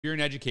If you're in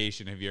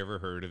education, have you ever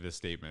heard of this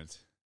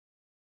statement?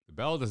 The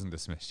bell doesn't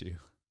dismiss you.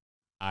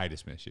 I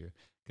dismiss you.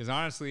 Because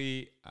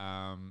honestly, if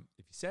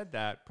you said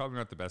that, probably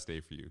not the best day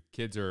for you.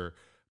 Kids are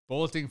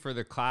bolting for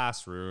the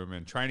classroom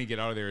and trying to get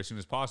out of there as soon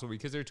as possible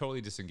because they're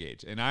totally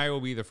disengaged. And I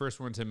will be the first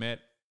one to admit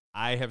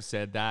I have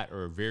said that,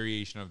 or a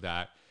variation of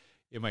that,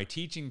 in my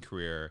teaching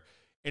career.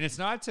 And it's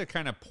not to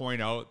kind of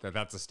point out that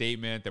that's a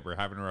statement that we're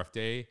having a rough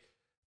day,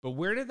 but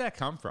where did that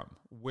come from?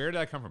 Where did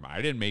that come from?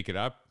 I didn't make it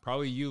up.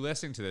 Probably you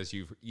listening to this,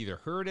 you've either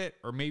heard it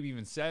or maybe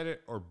even said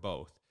it or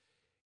both.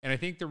 And I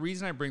think the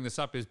reason I bring this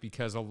up is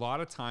because a lot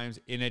of times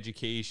in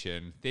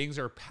education, things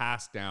are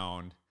passed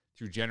down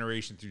through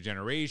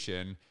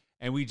generation,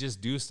 and we just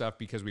do stuff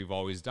because we've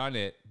always done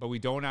it, but we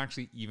don't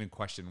actually even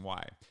question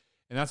why.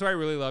 And that's why I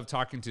really love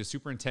talking to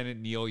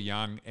Superintendent Neil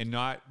Young, and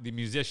not the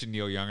musician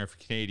Neil Young, if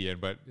Canadian,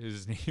 but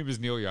his name is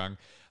Neil Young,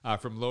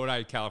 from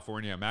Lodi,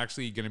 California. I'm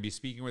actually going to be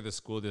speaking with a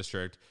school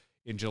district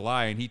in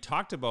July, and he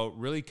talked about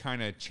really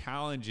kind of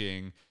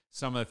challenging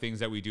some of the things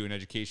that we do in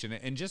education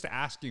and just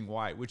asking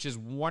why, which is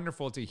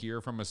wonderful to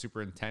hear from a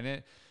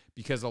superintendent,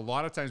 because a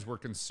lot of times we're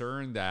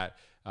concerned that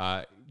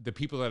the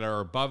people that are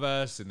above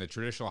us in the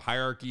traditional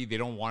hierarchy, they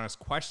don't want us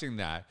questioning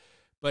that.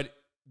 But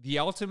the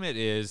ultimate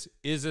is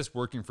this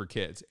working for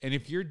kids? And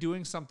if you're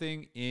doing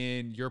something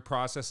in your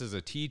process as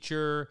a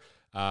teacher,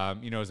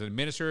 as an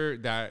administrator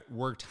that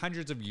worked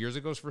hundreds of years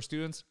ago for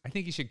students, I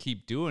think you should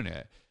keep doing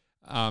it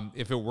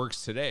if it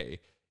works today.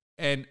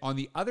 And on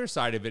the other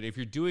side of it, if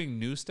you're doing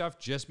new stuff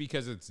just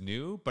because it's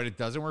new, but it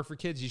doesn't work for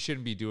kids, you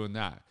shouldn't be doing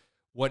that.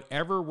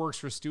 Whatever works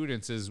for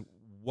students is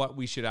what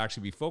we should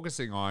actually be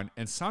focusing on.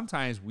 And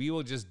sometimes we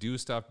will just do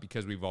stuff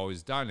because we've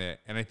always done it.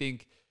 And I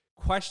think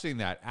questioning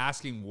that,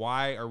 asking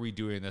why are we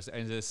doing this,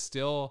 and is it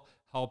still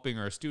helping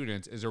our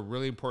students, is a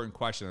really important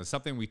question. It's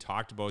something we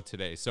talked about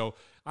today. So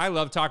I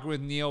love talking with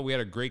Neil. We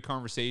had a great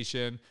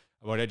conversation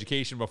about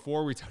education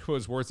before we talked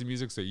about sports and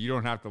music, so you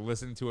don't have to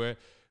listen to it.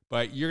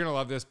 But you're going to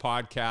love this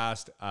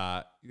podcast.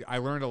 I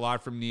learned a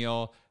lot from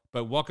Neil,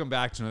 but welcome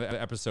back to another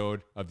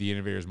episode of the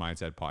Innovators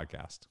Mindset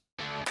Podcast.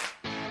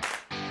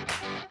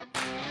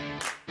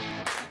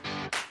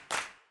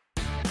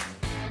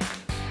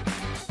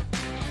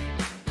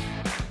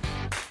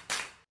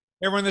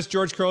 Hey everyone, this is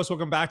George Couros.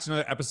 Welcome back to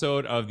another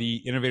episode of the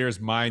Innovators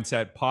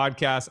Mindset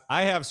Podcast.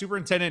 I have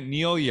Superintendent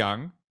Neil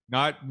Young,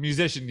 not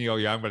musician Neil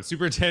Young, but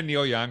Superintendent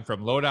Neil Young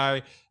from Lodi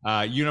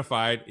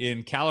Unified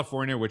in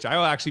California, which I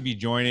will actually be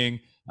joining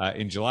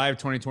in July of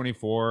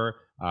 2024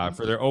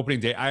 for their opening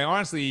day. I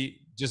honestly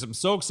just am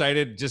so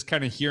excited just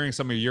kind of hearing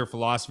some of your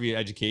philosophy of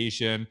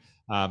education,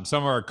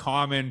 some of our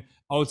common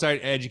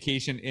outside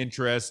education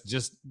interests.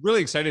 Just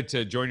really excited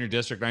to join your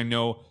district. I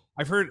know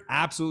I've heard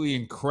absolutely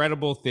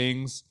incredible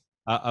things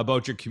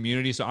about your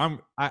community. So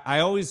I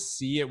always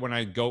see it when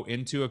I go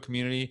into a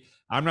community.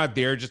 I'm not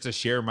there just to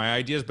share my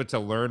ideas, but to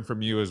learn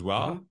from you as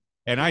well.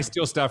 And I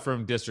steal stuff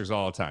from districts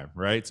all the time,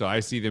 right? So I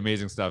see the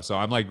amazing stuff. So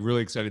I'm like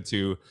really excited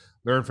to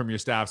learn from your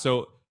staff.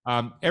 So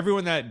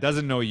everyone that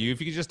doesn't know you,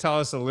 if you could just tell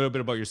us a little bit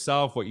about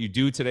yourself, what you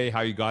do today,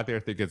 how you got there, I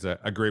think it's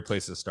a great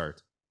place to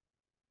start.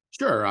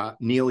 Sure.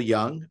 Neil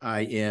Young.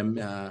 I am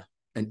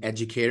an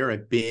educator.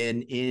 I've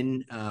been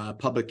in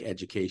public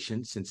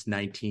education since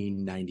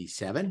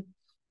 1997.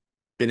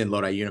 Been in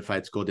Lodi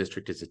Unified School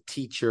District as a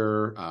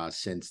teacher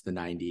since the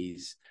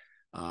 90s.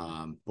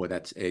 Boy,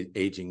 that's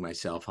aging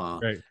myself, huh?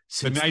 Right.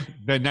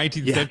 The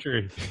 19th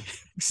century.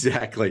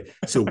 Exactly.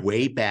 So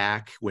way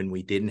back when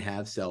we didn't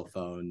have cell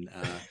phone,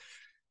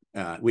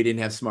 we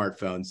didn't have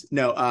smartphones.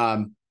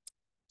 No.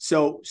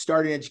 So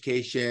started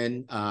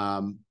education.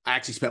 I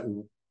actually spent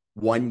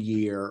 1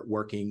 year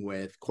working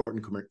with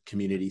Corton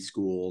Community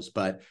Schools,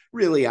 but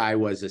really I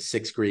was a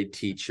 6th grade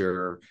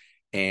teacher.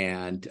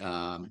 And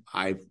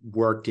I've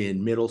worked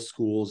in middle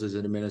schools as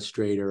an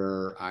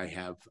administrator. I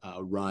have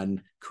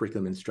run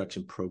curriculum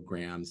instruction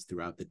programs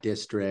throughout the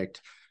district.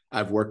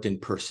 I've worked in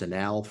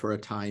personnel for a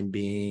time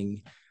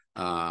being.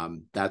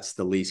 That's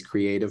the least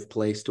creative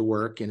place to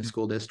work in a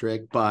school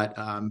district, but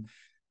an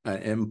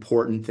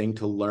important thing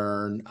to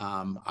learn.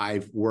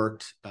 I've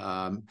worked,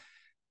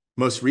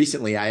 most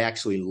recently, I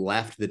actually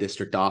left the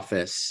district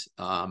office.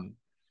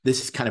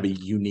 This is kind of a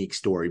unique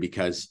story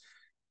because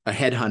a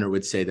headhunter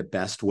would say the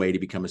best way to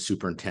become a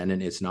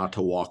superintendent is not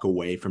to walk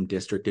away from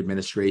district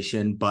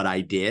administration, but I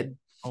did.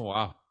 Oh,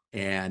 wow.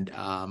 And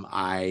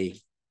I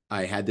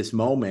had this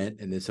moment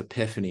and this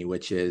epiphany,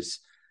 which is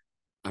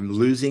I'm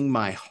losing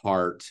my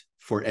heart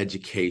for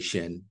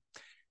education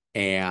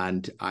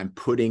and I'm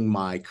putting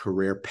my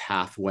career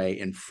pathway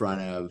in front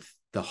of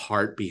the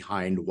heart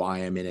behind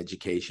why I'm in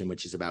education,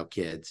 which is about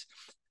kids.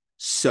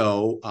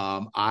 So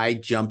I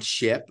jumped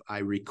ship. I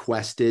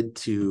requested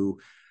to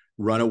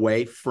run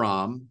away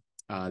from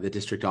the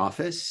district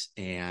office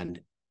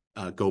and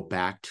go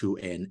back to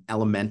an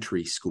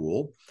elementary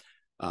school,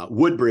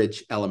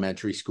 Woodbridge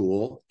Elementary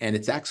School. And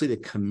it's actually the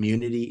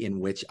community in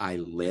which I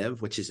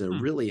live, which is a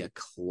really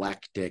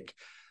eclectic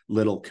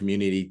little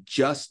community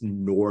just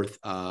north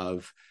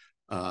of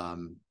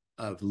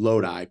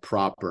Lodi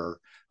proper,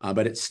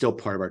 but it's still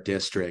part of our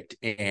district.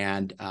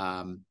 And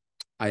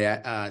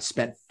I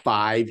spent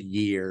 5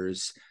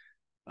 years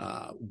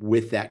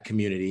with that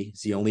community.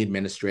 It's the only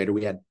administrator.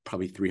 We had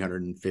probably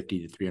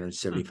 350 to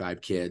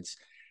 375 kids.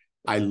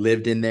 I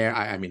lived in there.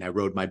 I mean, I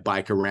rode my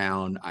bike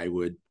around. I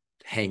would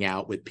hang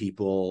out with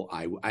people.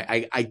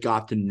 I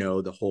got to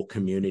know the whole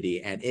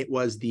community, and it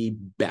was the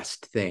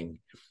best thing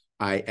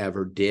I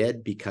ever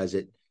did because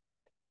it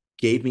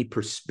gave me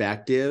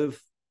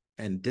perspective,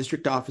 and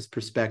district office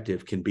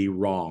perspective can be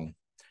wrong,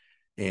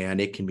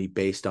 and it can be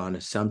based on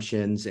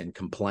assumptions and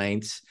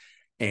complaints.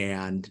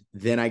 And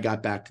then I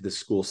got back to the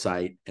school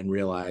site and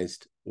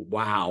realized,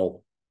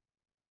 wow,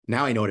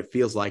 now I know what it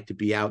feels like to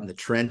be out in the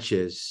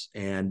trenches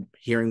and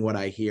hearing what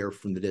I hear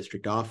from the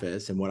district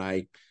office and what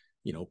I,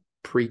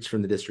 preach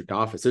from the district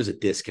office. There's a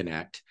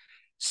disconnect.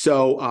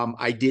 So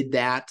I did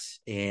that,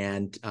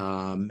 and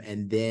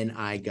then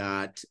I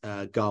got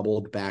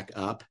gobbled back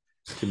up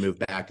to move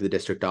back to the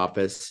district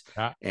office,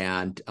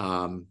 and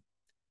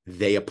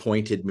they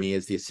appointed me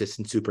as the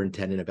assistant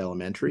superintendent of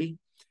elementary.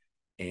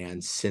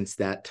 And since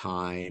that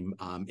time,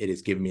 it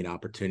has given me an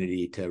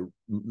opportunity to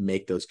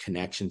make those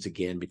connections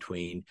again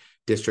between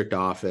district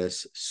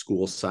office,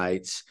 school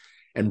sites,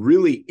 and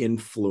really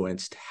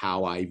influenced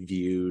how I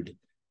viewed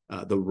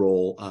the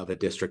role of a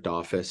district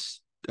office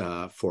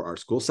for our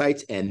school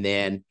sites. And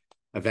then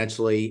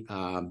eventually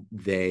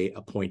they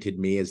appointed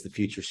me as the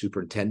future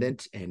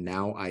superintendent. And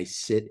now I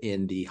sit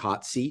in the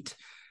hot seat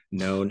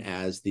known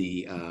as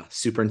the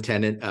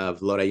superintendent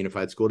of Lodi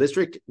Unified School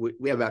District.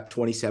 We have about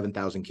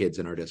 27,000 kids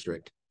in our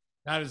district.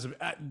 That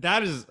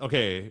is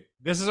okay.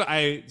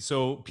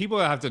 So people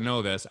have to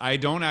know this. I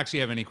don't actually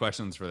have any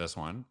questions for this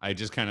one. I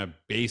just kind of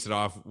base it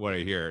off what I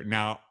hear.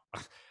 Now,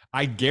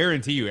 I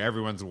guarantee you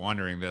everyone's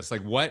wondering this.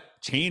 Like, what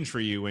changed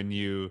for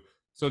you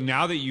so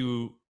now that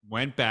you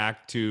went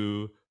back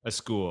to a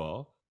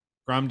school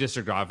from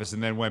district office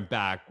and then went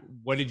back,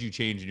 what did you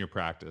change in your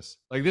practice?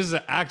 Like,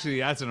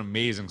 that's an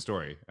amazing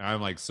story. And I'm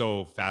like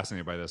so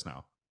fascinated by this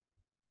now.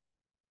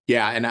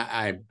 Yeah. And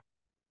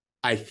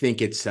I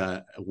think it's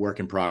a work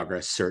in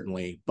progress,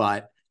 certainly,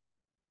 but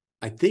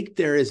I think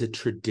there is a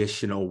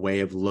traditional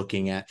way of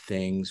looking at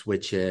things,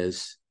 which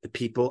is the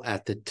people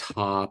at the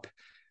top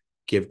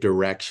give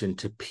direction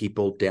to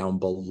people down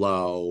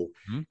below,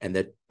 and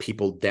that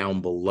people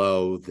down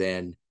below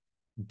then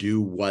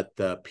do what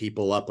the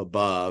people up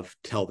above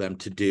tell them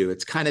to do.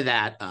 It's kind of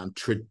that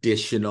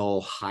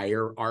traditional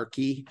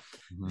hierarchy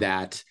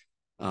that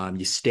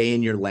you stay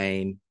in your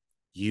lane.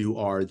 You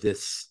are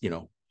this,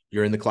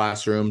 you're in the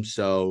classroom,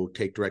 so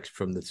take direction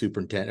from the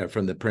superintendent or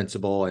from the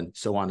principal, and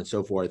so on and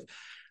so forth.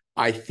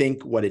 I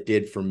think what it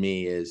did for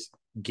me is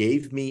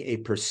gave me a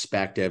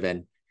perspective,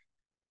 and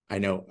I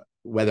know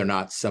whether or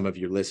not some of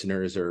your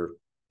listeners are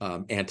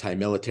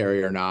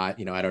anti-military or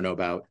not, I don't know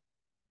about,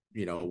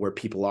 where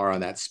people are on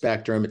that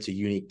spectrum. It's a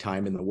unique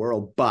time in the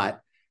world, but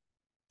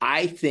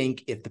I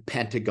think if the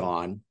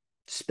Pentagon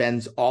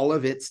spends all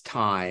of its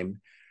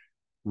time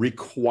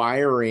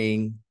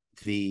requiring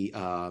the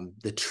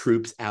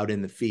troops out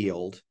in the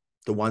field,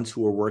 the ones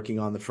who are working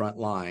on the front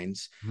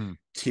lines,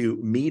 to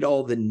meet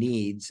all the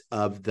needs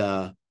of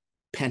the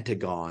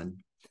Pentagon,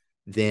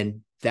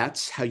 then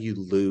that's how you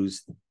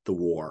lose the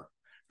war,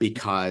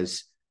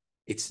 because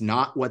it's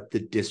not what the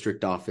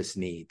district office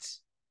needs.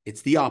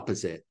 It's the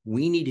opposite.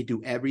 We need to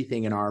do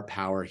everything in our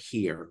power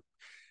here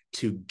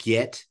to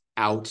get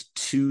out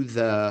to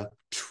the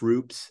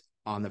troops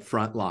on the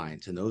front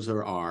lines. And those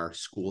are our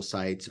school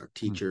sites, our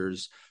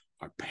teachers,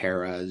 our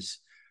paras,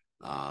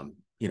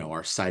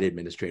 our site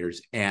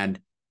administrators, and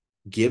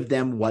give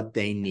them what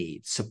they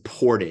need,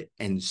 support it,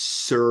 and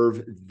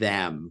serve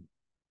them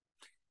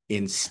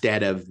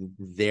instead of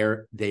they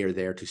are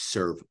there to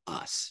serve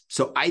us.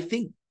 So I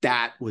think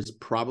that was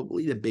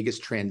probably the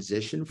biggest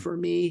transition for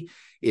me,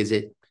 is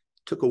it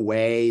took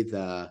away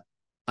the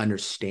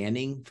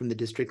understanding from the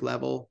district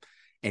level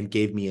and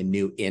gave me a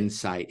new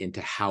insight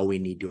into how we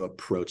need to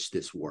approach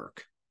this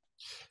work.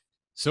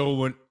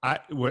 So I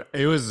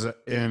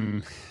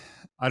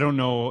don't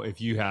know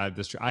if you had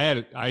this.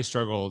 I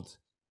struggled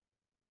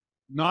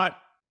not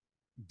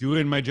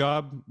doing my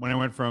job when I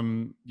went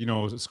from,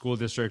 school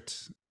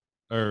district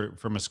or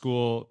from a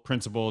school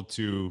principal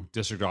to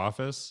district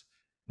office.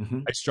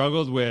 I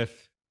struggled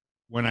with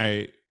when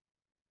I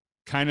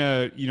kind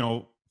of,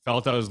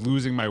 felt I was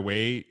losing my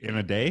way in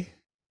a day.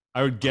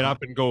 I would get up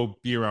and go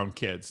be around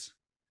kids.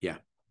 Yeah.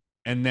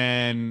 And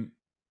then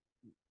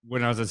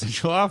when I was at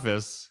central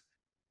office,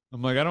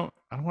 I'm like, I don't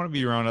want to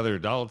be around other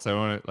adults.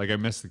 I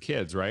miss the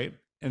kids. Right.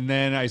 And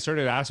then I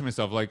started asking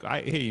myself, like,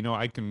 I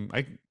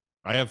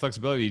have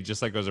flexibility,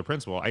 just like as a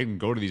principal, I can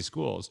go to these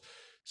schools.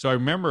 So I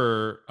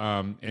remember,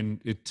 and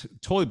it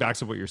totally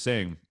backs up what you're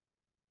saying.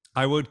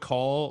 I would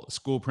call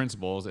school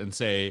principals and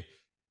say,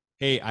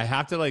 hey, I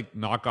have to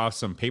knock off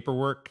some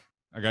paperwork.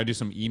 I got to do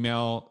some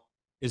email.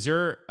 Is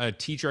there a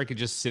teacher I could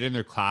just sit in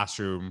their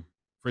classroom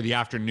for the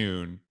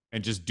afternoon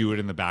and just do it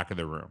in the back of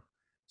the room?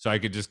 So I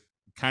could just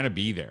kind of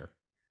be there.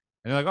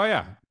 And they're like, oh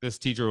yeah, this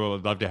teacher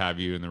would love to have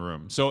you in the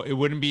room. So it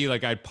wouldn't be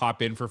like I'd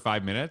pop in for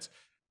 5 minutes.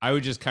 I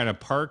would just kind of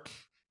park,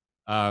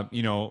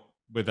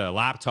 with a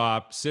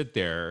laptop, sit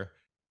there.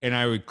 and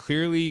I would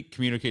clearly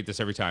communicate this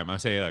every time. I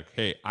say like,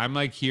 hey, I'm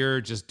like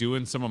here just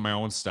doing some of my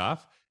own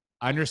stuff.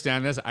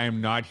 Understand this. I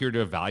am not here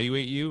to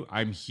evaluate you.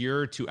 I'm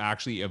here to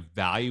actually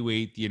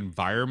evaluate the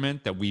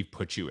environment that we've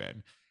put you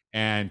in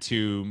and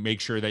to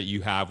make sure that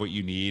you have what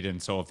you need.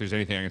 And so if there's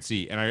anything I can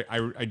see, and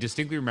I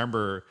distinctly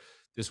remember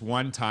this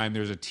one time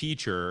there's a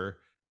teacher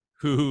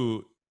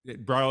who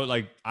brought out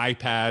like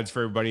iPads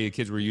for everybody. The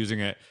kids were using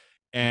it.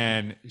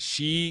 And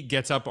she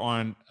gets up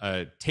on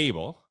a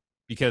table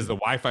because the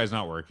Wi-Fi is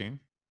not working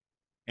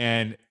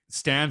and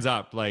stands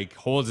up, like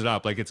holds it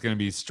up like it's going to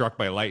be struck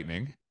by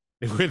lightning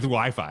with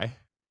Wi-Fi.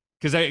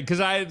 Because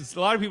a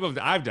lot of people,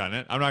 I've done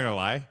it. I'm not going to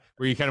lie,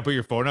 where you kind of put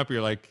your phone up.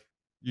 You're like,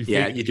 you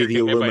do the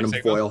aluminum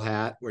foil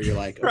hat where you're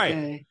like, okay,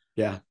 right.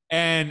 Yeah.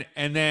 And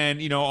then,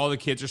 you know, all the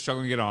kids are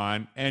struggling to get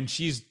on and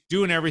she's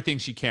doing everything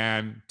she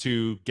can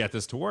to get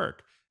this to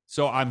work.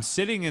 So I'm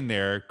sitting in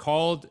there,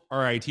 called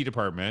our IT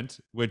department,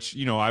 which,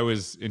 you know, I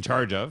was in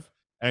charge of.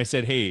 And I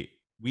said, hey,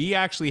 we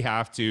actually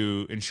have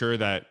to ensure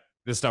that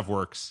this stuff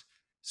works.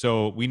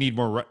 So we need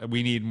more,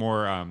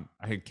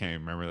 I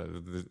can't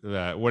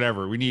remember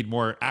whatever. We need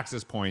more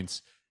access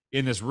points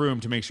in this room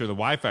to make sure the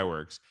Wi-Fi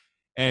works.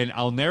 And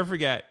I'll never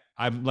forget,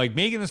 I'm like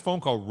making this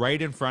phone call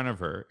right in front of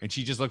her. And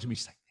she just looked at me,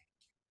 she's like,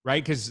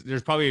 right? Because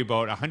there's probably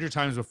about 100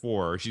 times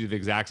before she did the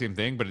exact same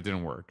thing, but it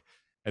didn't work.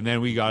 And then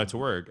we got it to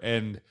work.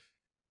 And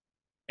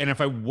if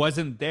I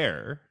wasn't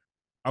there,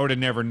 I would have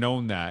never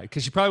known that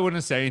because she probably wouldn't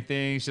have said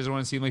anything. She doesn't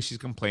want to seem like she's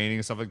complaining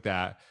and stuff like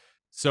that.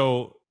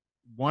 So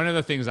one of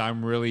the things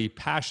I'm really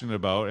passionate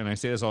about, and I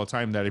say this all the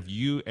time, that if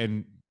you,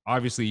 and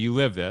obviously you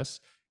live this,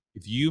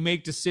 if you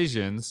make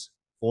decisions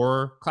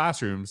for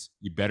classrooms,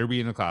 you better be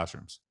in the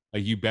classrooms.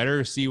 Like you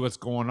better see what's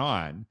going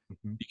on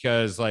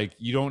because like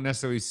you don't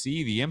necessarily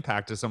see the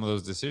impact of some of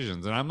those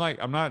decisions. And I'm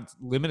not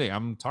limiting,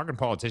 I'm talking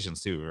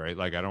politicians too, right?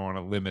 Like I don't want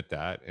to limit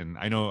that. And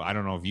I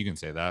don't know if you can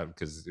say that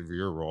because of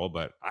your role,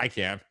 but I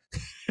can.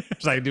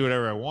 So I can do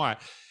whatever I want.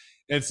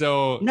 And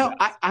so no,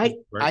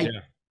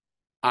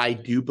 I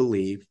do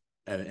believe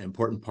an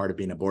important part of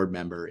being a board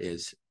member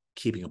is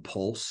keeping a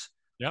pulse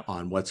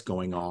on what's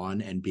going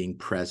on and being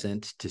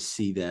present to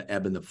see the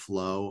ebb and the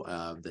flow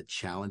of the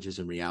challenges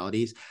and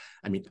realities.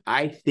 I mean,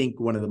 I think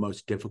one of the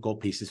most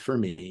difficult pieces for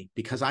me,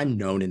 because I'm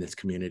known in this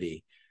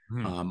community,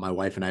 my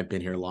wife and I have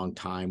been here a long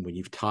time. When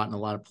you've taught in a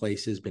lot of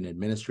places, been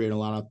administrating a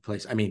lot of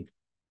places, I mean,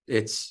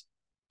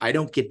 I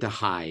don't get to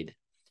hide.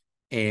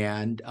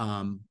 And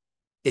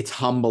it's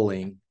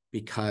humbling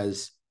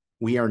because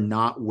we are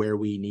not where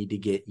we need to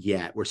get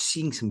yet. We're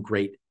seeing some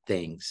great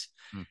things.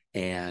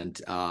 And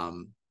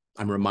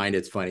I'm reminded,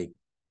 it's funny,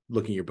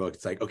 looking at your book,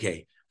 it's like,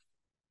 okay,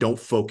 don't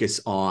focus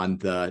on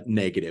the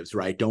negatives,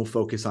 right? Don't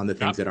focus on the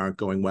things that aren't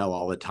going well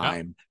all the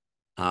time.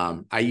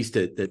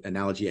 The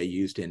analogy I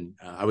used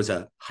I was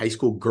a high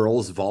school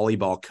girls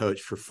volleyball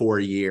coach for 4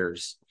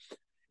 years.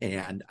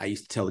 And I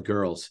used to tell the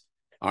girls,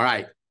 all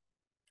right,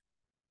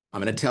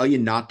 I'm going to tell you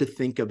not to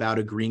think about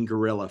a green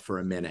gorilla for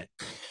a minute.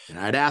 And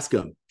I'd ask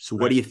them, so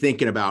what are you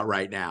thinking about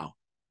right now?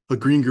 A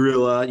green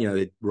gorilla, you know,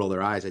 they roll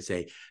their eyes. I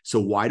say, so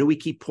why do we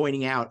keep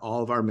pointing out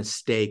all of our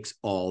mistakes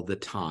all the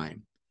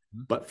time?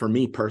 But for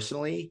me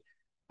personally,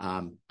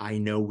 I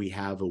know we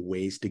have a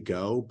ways to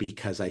go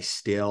because I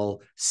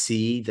still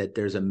see that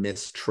there's a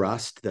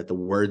mistrust that the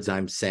words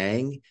I'm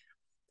saying,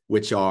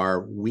 which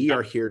are, we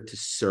are here to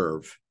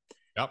serve.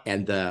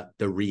 And the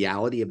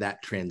reality of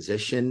that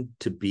transition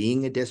to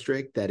being a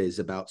district that is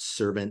about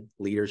servant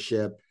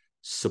leadership,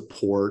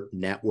 support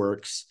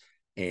networks,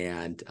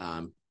 and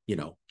you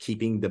know,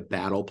 keeping the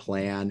battle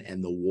plan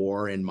and the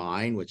war in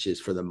mind, which is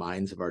for the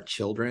minds of our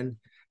children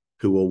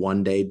who will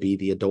one day be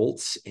the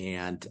adults.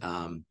 And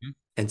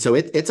so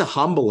it's a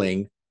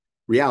humbling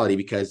reality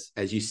because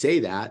as you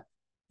say that,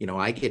 you know,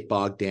 I get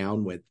bogged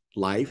down with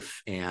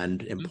life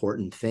and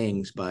important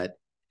things, but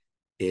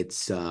it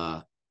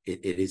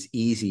is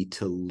easy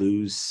to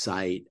lose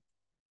sight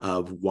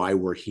of why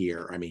we're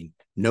here. I mean,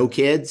 no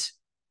kids,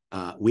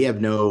 we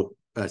have no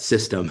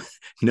system,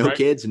 no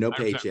kids, no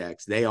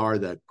paychecks. They are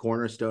the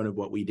cornerstone of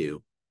what we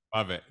do.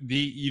 Love it.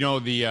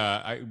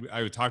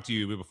 I would talk to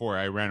you before.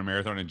 I ran a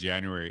marathon in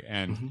January,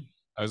 and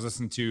I was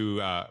listening to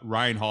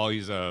Ryan Hall.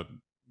 He's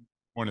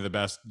one of the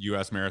best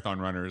U.S. marathon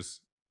runners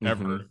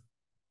ever,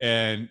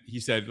 and he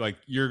said, like,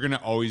 you're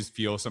gonna always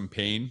feel some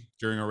pain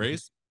during a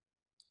race.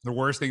 The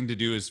worst thing to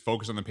do is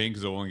focus on the pain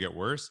because it will only get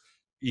worse.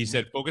 He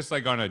said, focus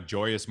like on a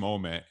joyous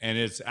moment. And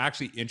it's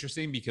actually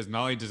interesting because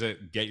not only does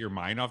it get your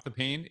mind off the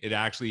pain, it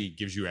actually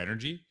gives you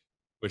energy,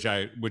 which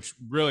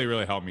really,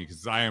 really helped me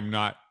because I am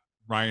not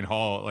Ryan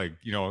Hall. Like,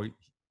 you know,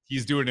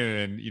 he's doing it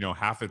in, you know,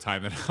 half the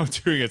time that I'm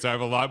doing it. So I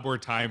have a lot more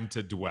time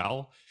to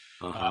dwell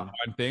on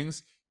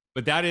things.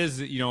 But that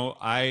is, you know,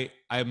 I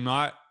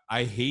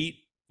hate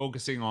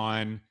focusing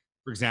on,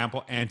 for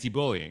example,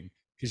 anti-bullying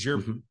because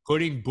you're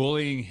putting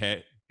bullying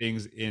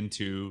things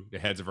into the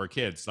heads of our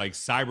kids, like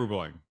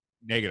cyberbullying.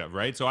 Negative,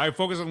 right? So I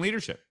focus on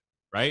leadership,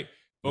 right?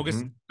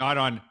 Focus not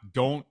on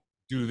don't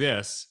do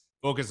this,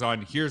 focus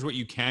on here's what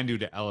you can do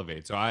to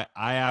elevate. So I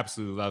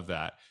absolutely love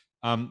that.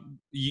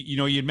 You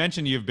know, you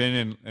mentioned you've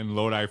been in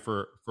Lodi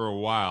for a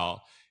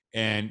while,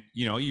 and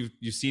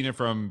you've seen it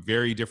from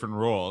very different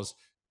roles.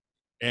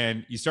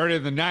 And you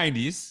started in the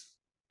 90s.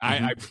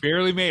 I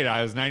barely made it.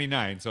 I was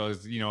 99, so I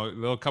was a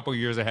little couple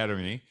years ahead of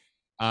me.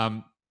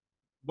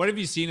 What have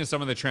you seen as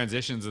some of the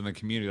transitions in the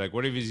community? Like,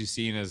 what have you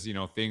seen as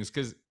things?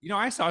 Because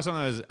I saw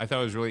something that I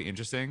thought was really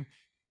interesting.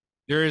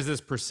 There is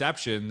this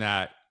perception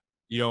that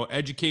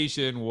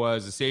education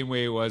was the same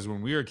way it was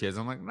when we were kids.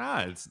 I'm like,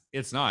 nah,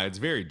 it's not. It's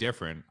very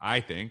different,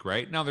 I think.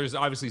 Right now, there's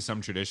obviously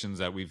some traditions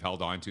that we've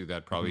held on to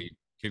that probably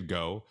could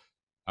go,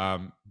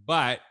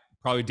 but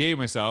probably dating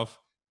myself.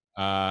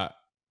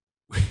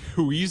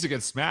 We used to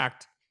get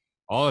smacked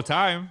all the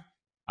time.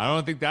 I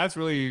don't think that's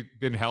really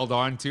been held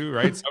on to,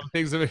 right? Some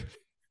things that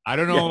I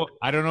don't know. Yeah.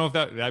 I don't know if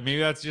that maybe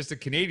that's just a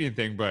Canadian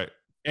thing, but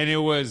it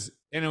was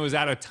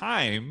at a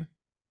time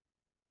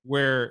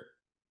where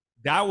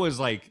that was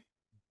like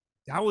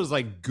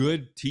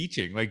good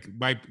teaching. Like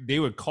they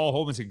would call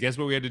home and say, guess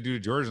what we had to do to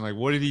George? And like,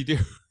 what did he do?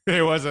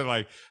 It wasn't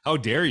like, how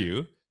dare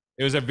you?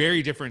 It was a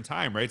very different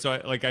time, right? So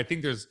I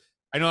think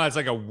I know that's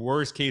like a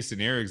worst case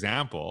scenario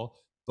example,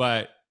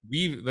 but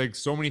we've like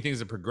so many things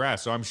have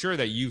progressed. So I'm sure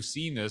that you've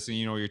seen this in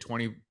your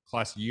 20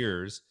 plus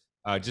years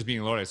just being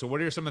in Lodi. So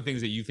what are some of the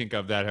things that you think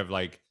of that have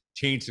like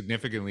changed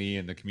significantly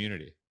in the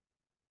community?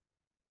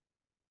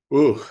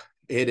 Ooh,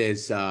 it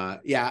is.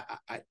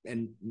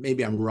 And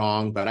maybe I'm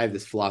wrong, but I have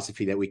this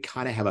philosophy that we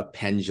kind of have a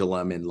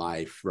pendulum in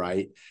life,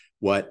 right?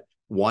 What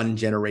one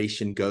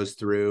generation goes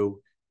through,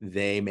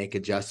 they make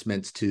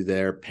adjustments to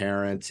their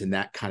parents, and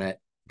that kind of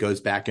goes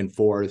back and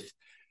forth.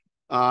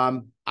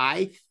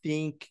 I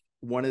think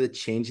one of the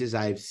changes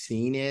I've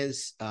seen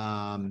is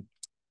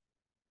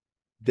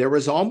there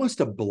was almost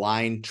a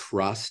blind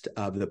trust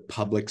of the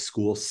public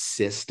school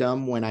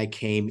system when I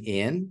came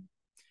in.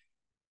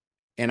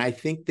 And I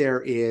think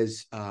there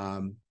is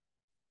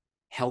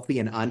healthy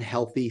and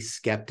unhealthy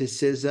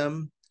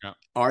skepticism. Yeah.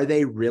 Are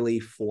they really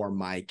for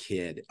my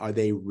kid? Are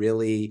they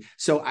really?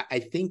 So I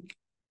think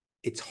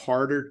it's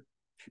harder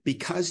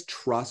because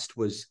trust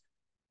was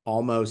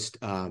almost,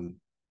 it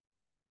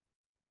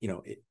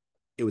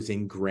was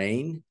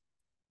ingrained.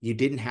 You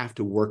didn't have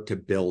to work to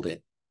build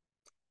it.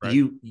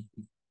 Right.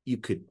 You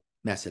could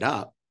mess it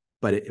up,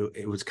 but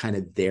it was kind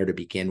of there to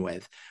begin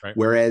with. Right.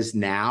 Whereas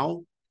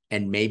now,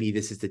 and maybe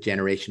this is the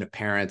generation of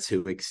parents who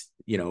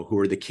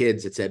are the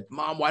kids that said,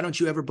 Mom, why don't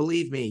you ever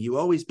believe me? You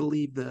always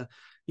believe the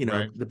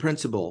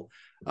principal.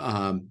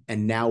 And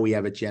now we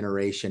have a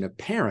generation of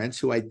parents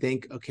who I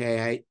think,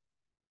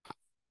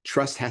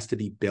 trust has to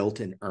be built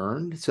and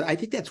earned. So I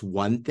think that's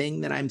one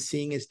thing that I'm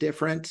seeing is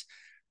different.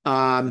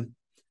 I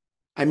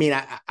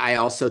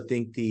also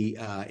think the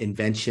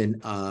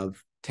invention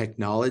of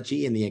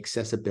technology and the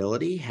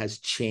accessibility has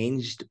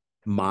changed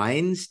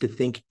minds to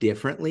think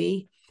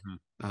differently.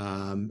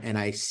 And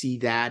I see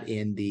that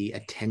in the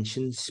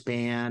attention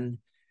span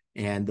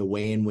and the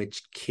way in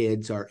which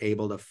kids are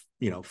able to,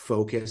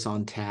 focus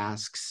on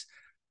tasks.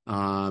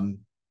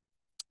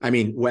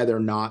 Whether or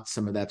not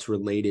some of that's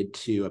related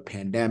to a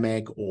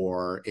pandemic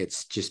or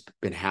it's just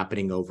been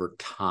happening over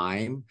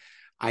time,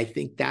 I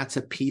think that's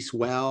a piece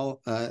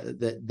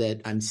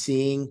that I'm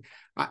seeing.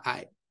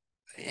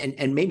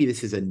 And maybe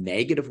this is a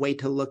negative way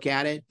to look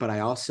at it, but I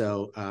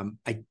also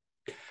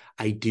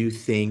I do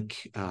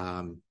think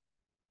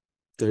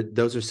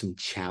those are some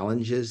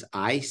challenges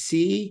I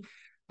see.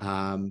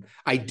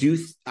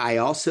 I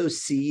also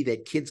see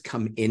that kids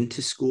come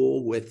into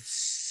school with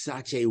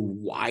such a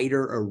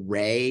wider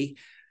array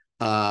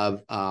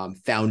of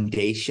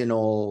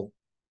foundational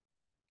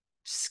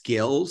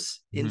skills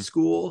in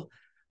school,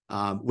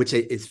 which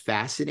is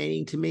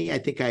fascinating to me. I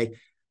think I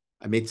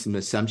made some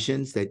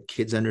assumptions that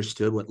kids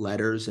understood what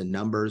letters and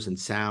numbers and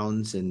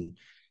sounds and,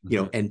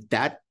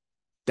 and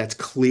that's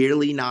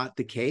clearly not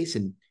the case.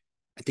 And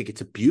I think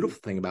it's a beautiful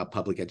thing about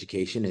public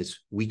education is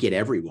we get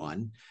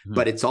everyone,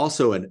 but it's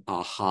also an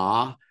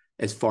aha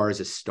as far as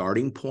a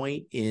starting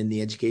point in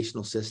the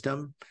educational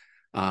system.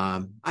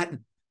 At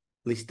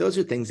least those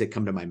are things that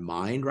come to my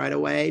mind right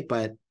away.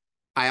 But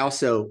I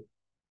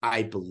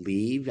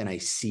believe, and I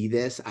see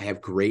this, I have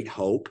great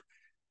hope,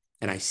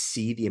 and I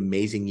see the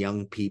amazing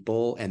young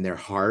people and their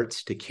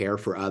hearts to care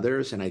for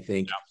others. And I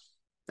think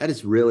that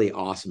is really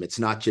awesome. It's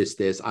not just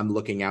this, I'm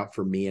looking out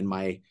for me and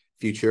my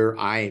future.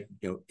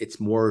 It's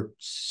more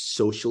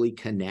socially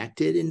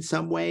connected in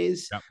some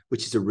ways,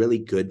 which is a really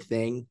good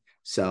thing.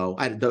 So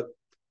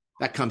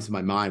that comes to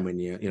my mind when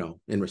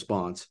in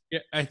response. Yeah,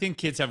 I think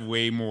kids have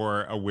way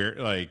more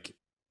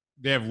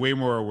they have way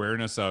more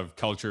awareness of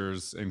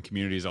cultures and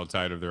communities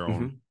outside of their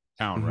own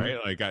town, right?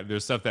 Like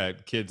there's stuff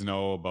that kids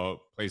know about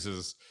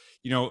places.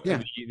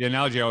 The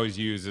analogy I always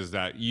use is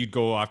that you'd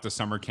go off to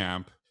summer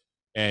camp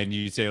and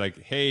you'd say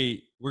like,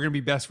 hey, we're going to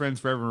be best friends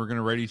forever. We're going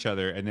to write each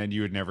other. And then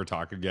you would never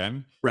talk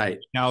again. Right.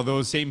 Now,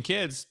 those same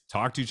kids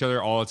talk to each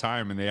other all the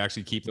time and they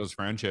actually keep those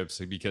friendships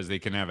because they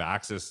can have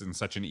access in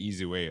such an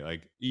easy way.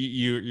 Like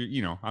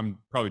I'm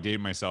probably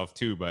dating myself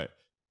too, but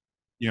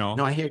no,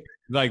 I hear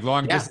like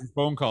long distance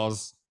phone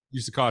calls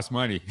used to cost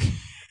money.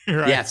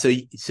 Right? Yeah. So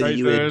right?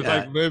 you would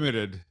like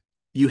limited.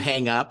 You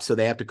hang up, so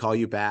they have to call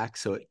you back.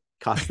 So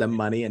costs them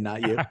money and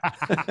not you.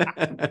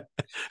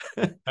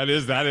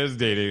 That is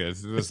dating.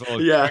 This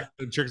little Yeah,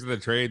 tricks of the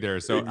trade there.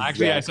 So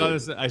actually,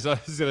 exactly. I saw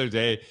this the other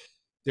day.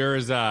 There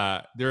was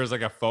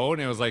like a phone.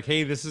 It was like,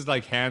 hey, this is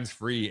like hands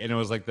free, and it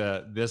was like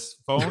this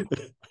phone,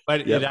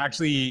 but it Yep.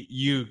 actually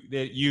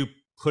you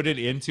put it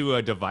into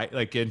a device,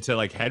 like into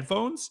like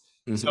headphones,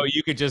 so Hmm.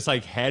 you could just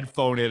like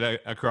headphone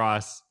it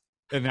across,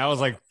 and that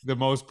was like the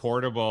most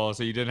portable.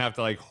 So you didn't have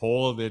to like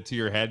hold it to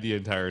your head the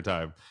entire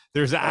time.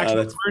 There's an actual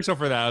That's commercial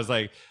for that. I was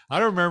like, I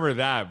don't remember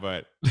that,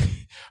 but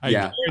I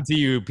yeah. guarantee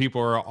you,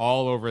 people were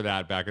all over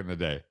that back in the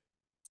day.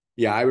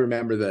 Yeah, I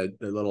remember the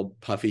little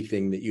puffy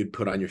thing that you'd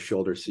put on your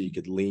shoulder so you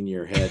could lean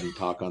your head and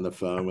talk on the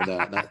phone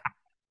without that.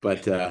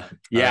 But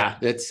yeah,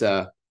 it's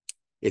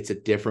a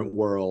different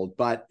world.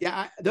 But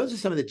yeah, those are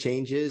some of the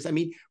changes. I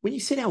mean, when you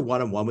sit down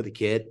one on one with a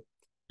kid,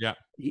 Yeah,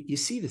 you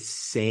see the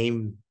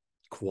same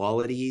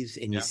qualities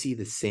and you yeah, see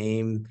the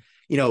same,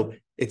 you know,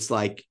 it's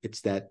like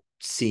it's that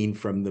scene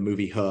from the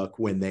movie Hook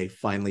when they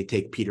finally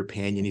take Peter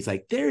Pan and he's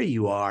like, there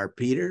you are,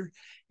 Peter.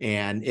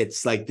 And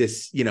it's like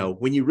this, you know,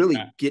 when you yeah, really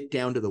get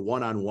down to the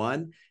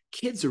one-on-one,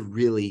 kids are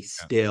really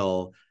yeah.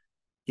 still,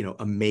 you know,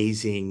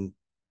 amazing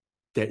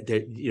that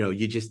you know,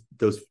 you just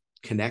those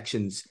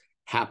connections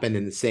happen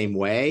in the same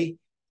way.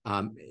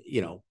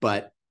 You know,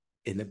 but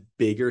in the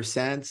bigger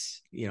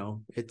sense, you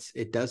know,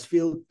 it does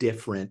feel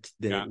different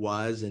than Yeah. it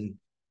was, and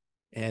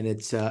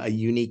it's a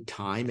unique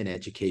time in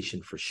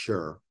education for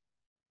sure.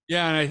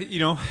 Yeah,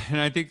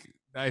 and I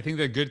think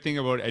the good thing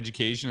about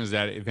education is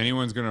that if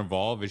anyone's going to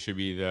evolve, it should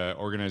be the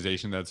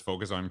organization that's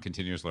focused on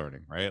continuous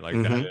learning, right? Like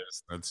Mm-hmm.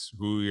 that's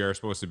who we are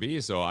supposed to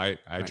be. So I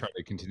Right. try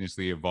to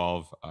continuously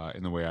evolve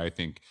in the way I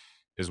think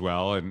as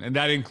well, and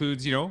that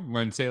includes, you know,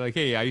 when say like,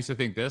 hey, I used to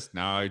think this,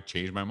 now I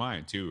changed my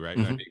mind too, right?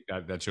 And I Mm-hmm.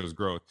 think that shows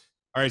growth.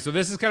 All right, so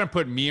this is kind of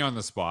putting me on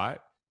the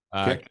spot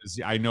Okay. because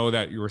I know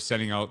that you were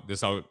sending out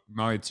this out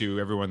not only to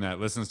everyone that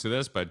listens to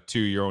this, but to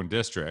your own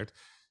district.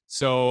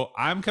 So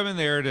I'm coming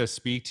there to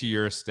speak to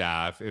your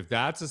staff. If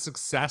that's a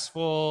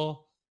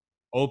successful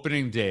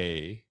opening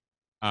day,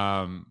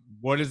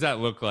 what does that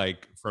look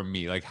like from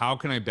me? Like, how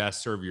can I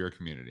best serve your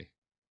community?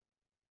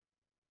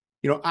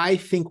 You know, I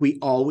think we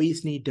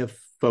always need to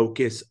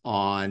focus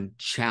on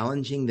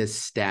challenging the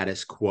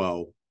status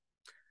quo.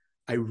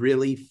 I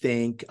really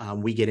think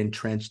we get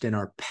entrenched in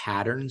our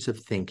patterns of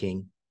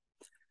thinking.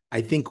 I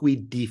think we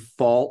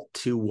default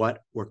to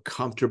what we're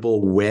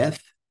comfortable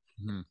with.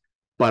 Mhm.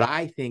 But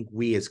I think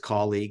we as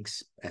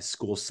colleagues, as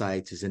school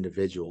sites, as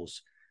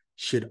individuals,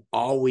 should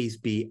always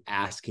be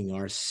asking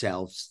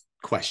ourselves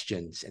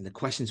questions. And the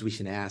questions we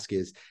should ask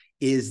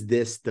is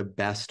this the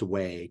best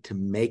way to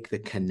make the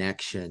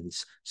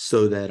connections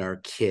so that our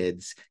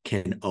kids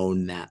can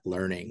own that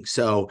learning?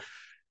 So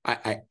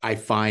I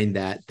find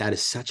that that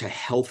is such a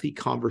healthy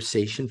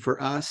conversation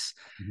for us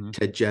Mhm.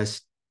 to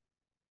just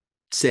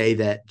say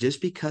that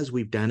just because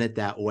we've done it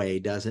that way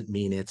doesn't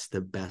mean it's the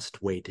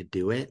best way to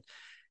do it.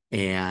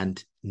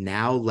 And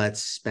now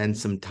let's spend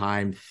some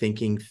time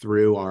thinking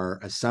through our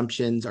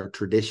assumptions, our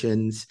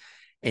traditions,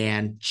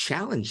 and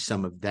challenge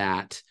some of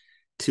that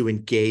to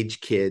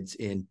engage kids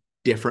in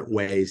different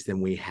ways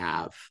than we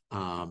have.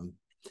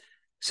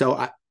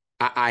 So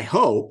I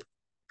hope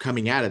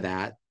coming out of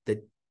that,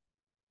 that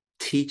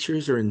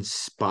teachers are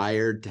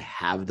inspired to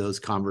have those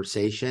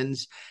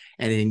conversations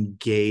and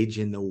engage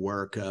in the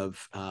work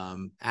of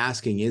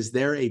asking, is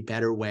there a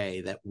better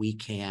way that we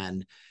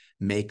can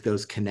make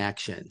those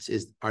connections?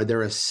 Are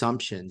there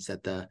assumptions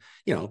that the,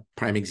 you know,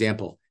 prime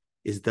example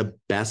is the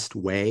best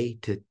way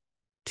to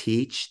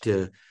teach,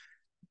 to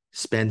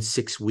spend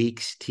 6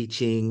 weeks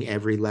teaching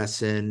every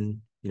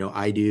lesson? You know,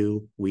 I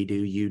do, we do,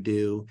 you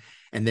do.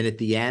 And then at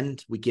the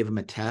end, we give them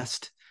a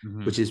test,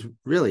 Mhm. which is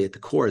really at the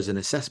core is an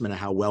assessment of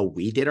how well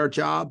we did our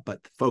job.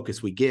 But the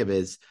focus we give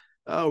is,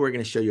 oh, we're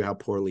going to show you how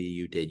poorly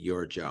you did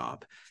your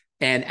job.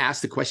 And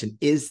ask the question,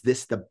 is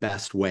this the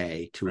best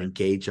way to Right.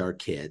 engage our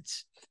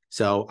kids?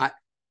 So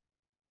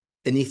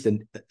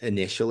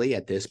initially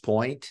at this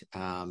point,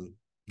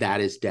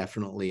 that is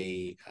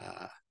definitely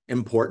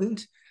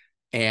important.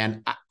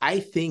 And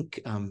I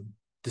think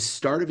the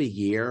start of a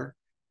year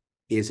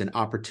is an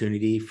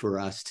opportunity for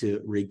us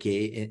to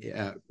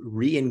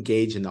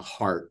re-engage in the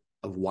heart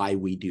of why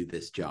we do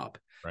this job,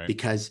 Right.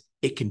 because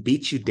it can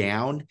beat you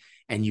down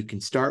and you can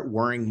start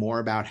worrying more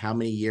about how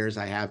many years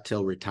I have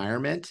till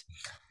retirement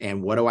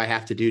and what do I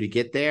have to do to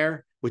get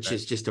there, which Right.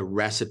 is just a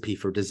recipe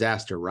for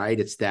disaster, right?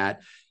 It's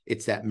that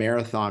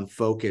marathon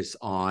focus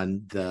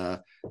on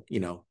the, you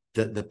know,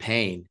 the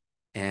pain.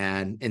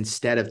 And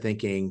instead of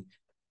thinking,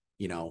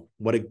 you know,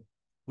 what a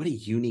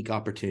unique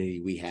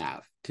opportunity we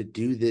have to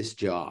do this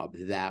job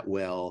that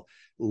will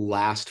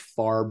last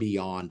far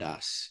beyond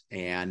us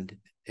and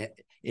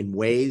in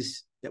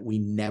ways that we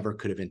never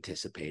could have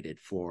anticipated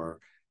for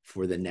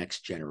the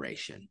next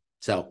generation.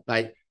 So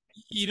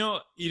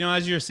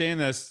As you're saying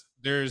this,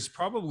 there's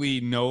probably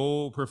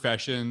no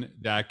profession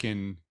that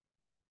can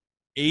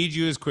age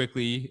you as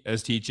quickly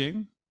as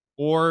teaching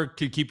or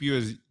could keep you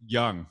as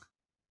young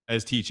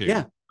as teaching,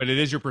 yeah. but it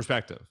is your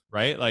perspective,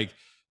 right? Like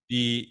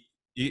the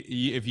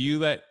If you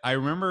let, I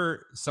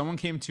remember someone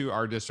came to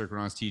our district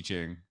when I was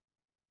teaching,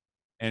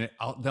 and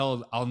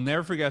I'll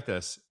never forget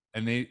this.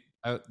 And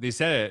they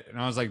said it, and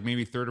I was like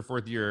maybe third or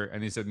fourth year,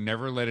 and they said,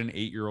 never let an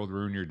 8-year-old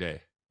ruin your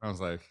day. I was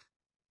like,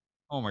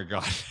 oh my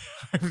God,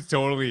 I'm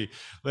totally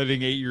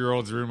letting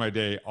 8-year-olds ruin my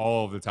day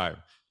all the time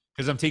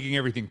because I'm taking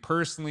everything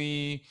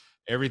personally.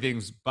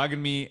 Everything's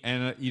bugging me.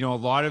 And, a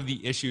lot of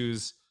the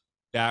issues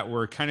that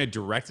were kind of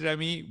directed at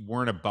me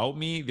weren't about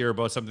me. They were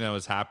about something that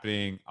was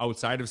happening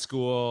outside of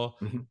school.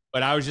 Mm-hmm.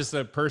 But I was just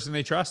a person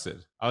they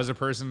trusted. I was a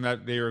person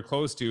that they were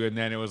close to. And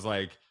then it was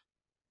like,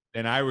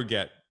 then I would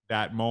get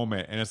that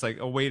moment. And it's like,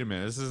 oh, wait a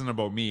minute, this isn't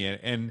about me.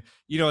 And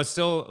it's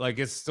still like,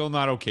 it's still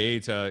not okay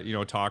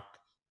to, talk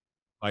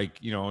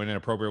like, in an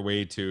appropriate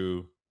way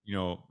to,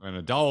 an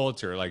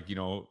adult or like,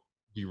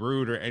 be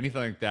rude or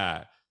anything like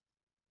that.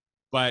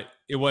 But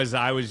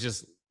I was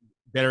just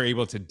better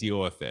able to deal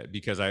with it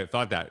because I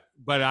thought that.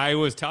 But I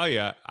always tell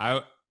you,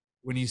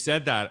 when you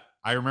said that,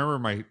 I remember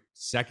my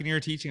second year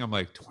teaching, I'm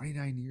like,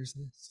 29 years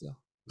of this still.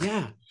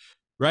 Yeah.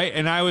 Right.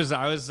 And I was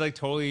like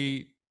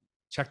totally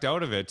checked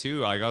out of it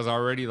too. Like I was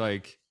already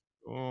like,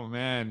 oh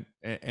man.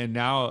 And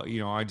now,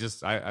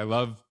 I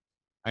love,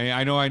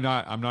 I know I'm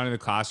not in the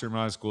classroom,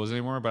 not in schools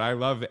anymore, but I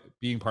love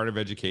being part of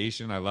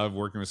education. I love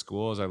working with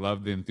schools. I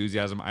love the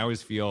enthusiasm. I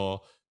always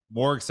feel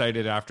more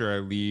excited after I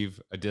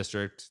leave a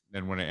district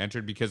than when I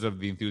entered because of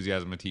the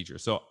enthusiasm of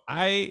teachers. So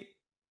I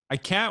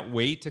can't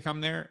wait to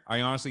come there.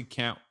 I honestly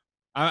can't.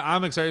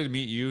 I'm excited to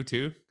meet you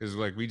too, because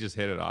like we just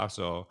hit it off.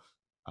 So,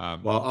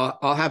 well,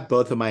 I'll have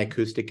both of my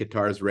acoustic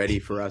guitars ready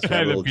for us to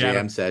have a little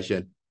jam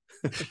session.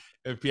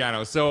 The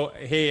piano. So,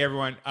 hey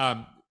everyone.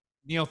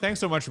 Neil, thanks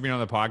so much for being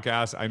on the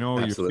podcast. I know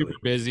You're super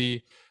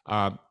busy,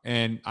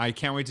 and I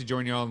can't wait to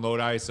join you on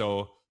Lodi.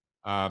 So,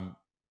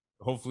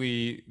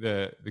 hopefully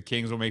the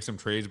Kings will make some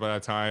trades by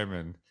that time,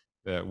 and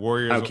the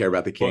Warriors. I don't care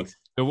about the Kings.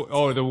 The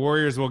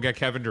Warriors will get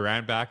Kevin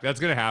Durant back. That's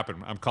gonna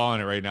happen. I'm calling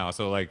it right now.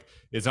 So like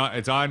it's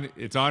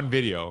on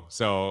video.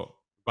 So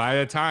by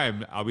the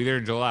time I'll be there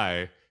in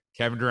July,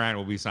 Kevin Durant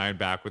will be signed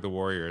back with the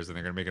Warriors, and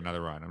they're gonna make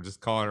another run. I'm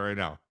just calling it right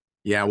now.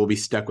 Yeah, we'll be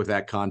stuck with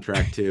that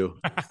contract too.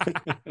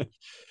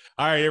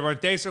 All right, everyone.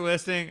 Thanks for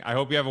listening. I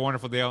hope you have a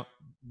wonderful day.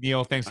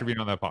 Neil, thanks for being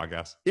on that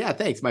podcast. Yeah,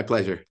 thanks. My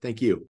pleasure.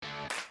 Thank you.